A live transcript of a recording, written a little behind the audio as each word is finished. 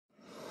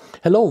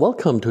Hello,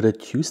 welcome to the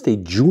Tuesday,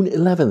 June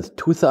 11th,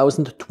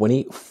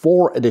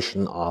 2024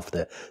 edition of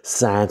the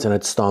SANS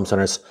Internet Storm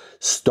Center's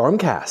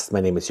Stormcast.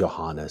 My name is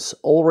Johannes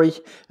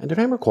Ulrich, and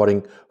today I'm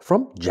recording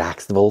from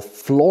Jacksonville,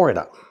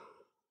 Florida.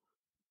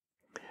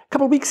 A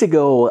couple of weeks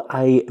ago,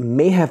 I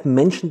may have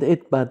mentioned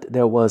it, but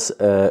there was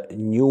a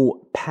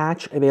new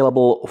patch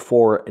available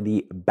for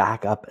the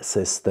backup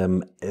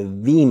system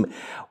Veeam.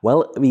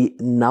 Well, we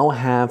now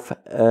have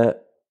a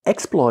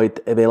exploit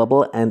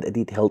available and a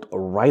detailed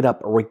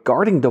write-up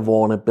regarding the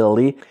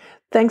vulnerability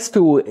thanks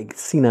to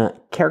Sina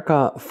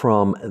Kerka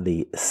from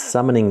the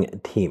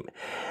summoning team.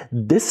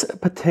 This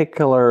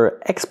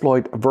particular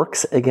exploit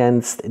works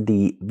against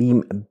the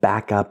Veeam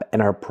Backup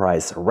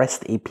Enterprise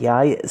REST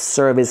API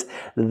service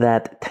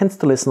that tends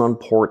to listen on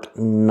port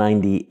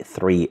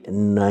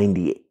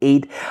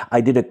 9398.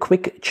 I did a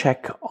quick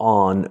check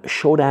on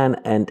Shutdown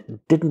and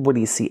didn't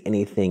really see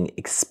anything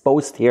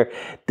exposed here.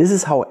 This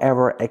is,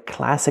 however, a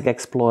classic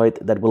exploit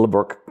that will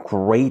work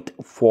great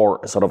for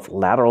sort of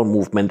lateral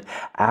movement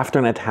after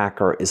an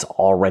attacker is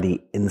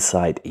already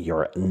inside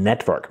your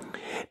network.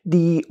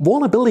 The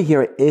vulnerability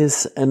here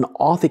is an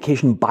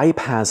authentication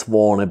bypass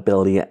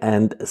vulnerability,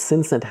 and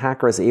since an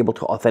attacker is able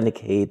to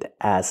authenticate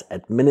as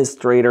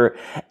administrator,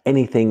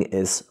 anything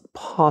is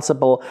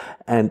possible,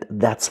 and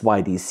that's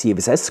why the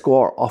CVSS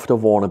score of the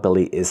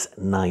vulnerability is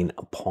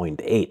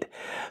 9.8.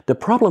 The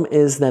problem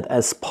is that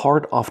as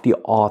part of the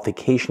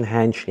authentication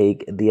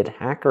handshake, the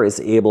attacker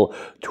is able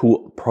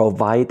to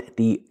provide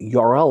the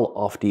URL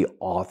of the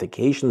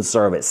authentication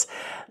service.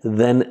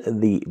 Then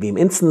the Veeam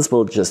instance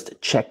will just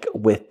check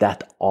with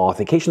that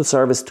authentication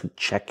service to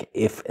check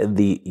if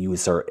the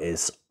user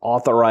is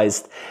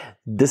authorized.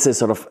 This is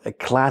sort of a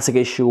classic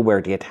issue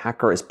where the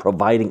attacker is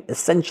providing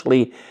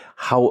essentially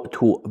how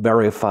to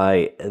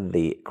verify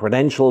the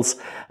credentials.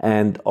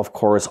 And of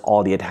course,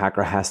 all the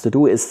attacker has to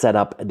do is set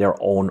up their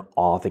own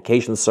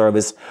authentication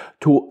service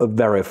to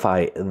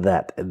verify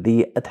that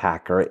the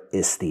attacker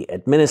is the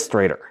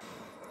administrator.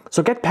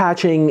 So get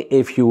patching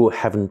if you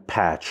haven't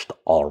patched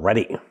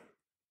already.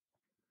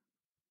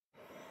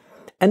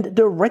 And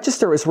the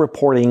Register is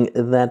reporting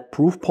that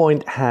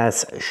Proofpoint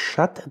has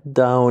shut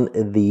down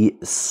the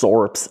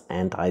SORBS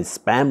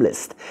anti-spam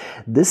list.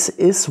 This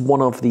is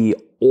one of the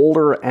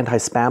older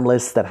anti-spam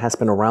lists that has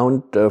been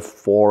around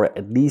for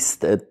at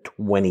least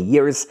 20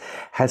 years,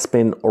 has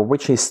been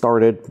originally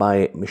started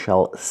by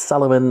Michelle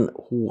Sullivan,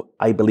 who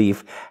I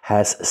believe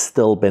has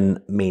still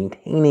been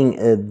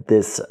maintaining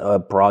this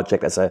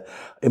project as an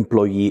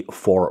employee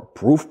for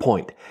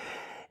Proofpoint.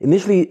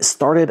 Initially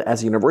started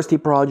as a university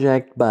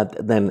project, but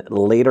then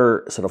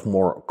later sort of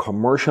more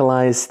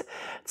commercialized.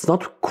 It's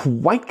not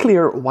quite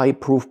clear why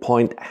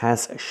Proofpoint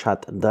has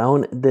shut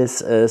down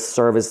this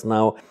service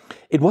now.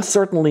 It was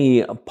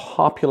certainly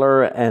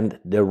popular, and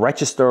the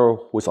Register,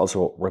 who is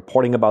also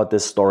reporting about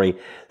this story,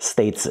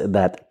 states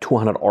that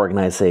 200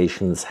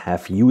 organizations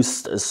have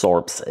used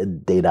SORBS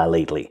data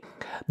lately.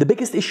 The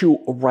biggest issue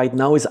right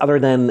now is, other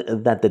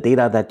than that the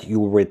data that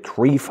you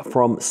retrieve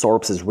from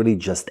SORBS is really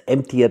just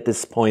empty at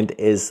this point,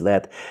 is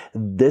that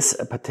this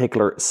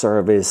particular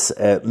service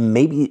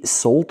may be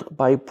sold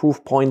by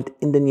Proofpoint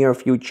in the near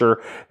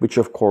future, which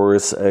of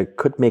course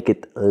could make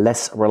it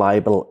less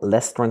reliable,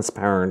 less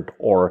transparent,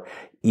 or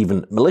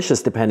even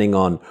malicious, depending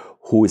on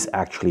who is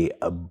actually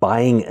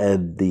buying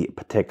the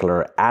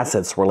particular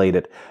assets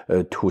related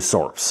to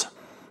SORBS.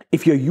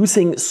 If you're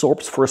using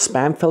SORBS for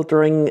spam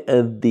filtering,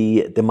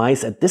 the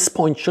demise at this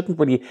point shouldn't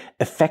really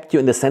affect you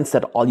in the sense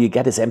that all you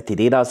get is empty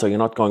data, so you're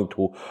not going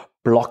to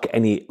block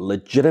any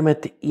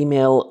legitimate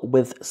email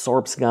with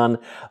SORBS gone,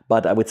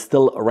 but I would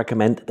still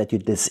recommend that you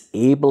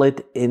disable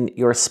it in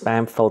your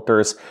spam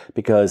filters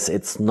because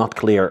it's not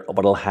clear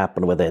what will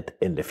happen with it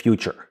in the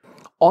future.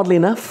 Oddly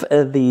enough,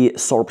 the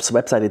SORBS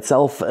website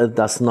itself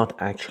does not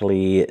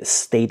actually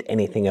state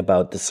anything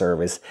about the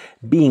service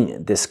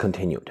being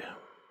discontinued.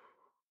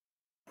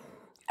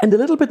 And a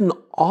little bit an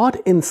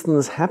odd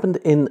instance happened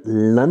in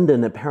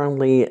London.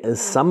 Apparently,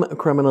 some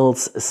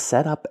criminals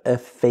set up a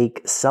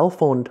fake cell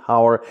phone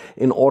tower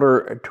in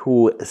order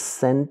to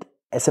send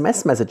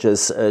SMS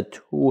messages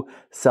to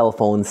cell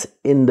phones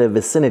in the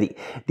vicinity.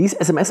 These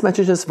SMS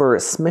messages were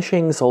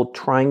smishing, so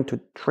trying to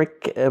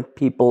trick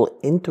people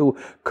into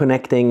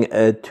connecting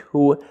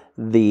to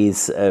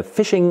these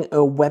phishing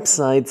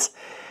websites.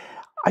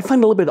 I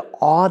find it a little bit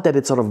odd that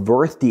it's sort of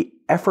worth the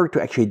effort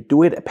to actually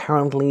do it,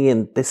 apparently,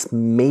 and this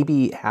may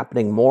be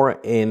happening more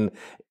in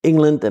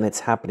England than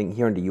it's happening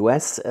here in the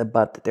US,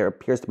 but there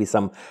appears to be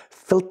some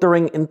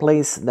filtering in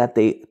place that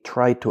they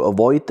try to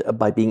avoid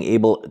by being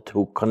able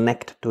to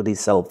connect to these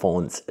cell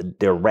phones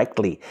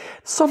directly.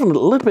 Sort of a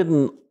little bit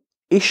an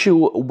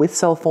issue with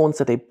cell phones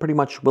that they pretty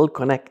much will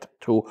connect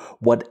to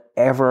whatever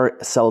whoever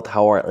cell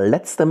tower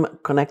lets them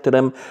connect to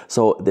them.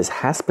 So this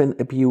has been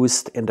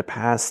abused in the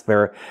past,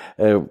 where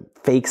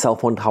fake cell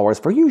phone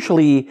towers were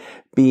usually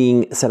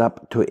being set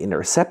up to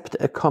intercept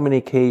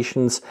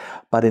communications,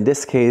 but in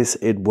this case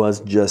it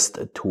was just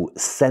to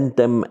send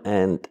them,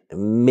 and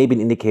maybe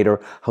an indicator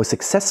how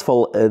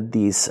successful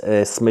these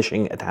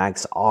smishing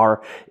attacks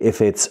are,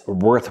 if it's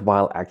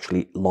worthwhile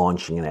actually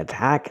launching an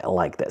attack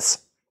like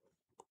this.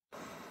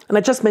 And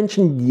I just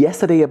mentioned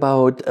yesterday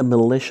about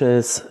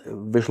Malicious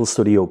Visual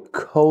Studio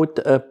Code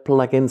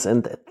plugins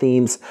and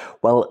themes.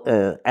 Well,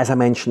 as I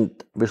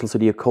mentioned, Visual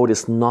Studio Code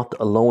is not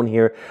alone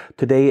here.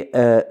 Today,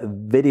 a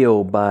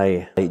video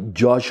by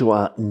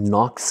Joshua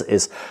Knox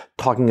is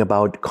talking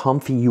about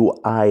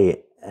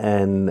Comfyui,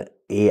 an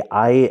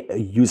AI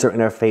user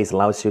interface,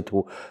 allows you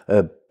to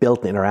build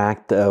and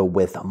interact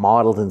with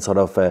models in sort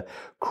of a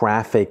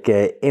graphic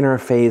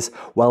interface.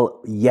 Well,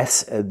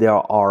 yes,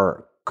 there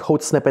are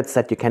code snippets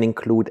that you can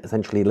include,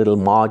 essentially little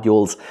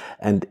modules,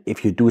 and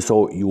if you do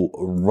so, you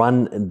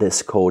run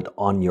this code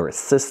on your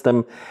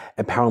system.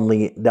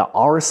 Apparently, there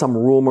are some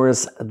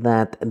rumors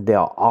that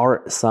there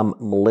are some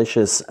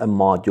malicious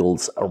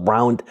modules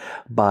around,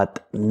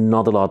 but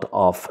not a lot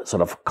of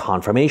sort of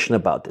confirmation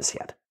about this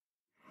yet.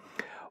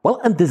 Well,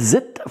 and this is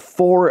it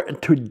for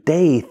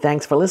today.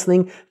 Thanks for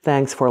listening,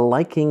 thanks for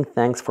liking,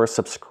 thanks for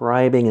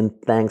subscribing,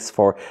 and thanks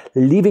for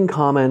leaving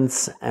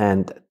comments,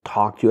 and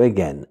talk to you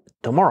again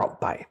tomorrow.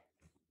 Bye.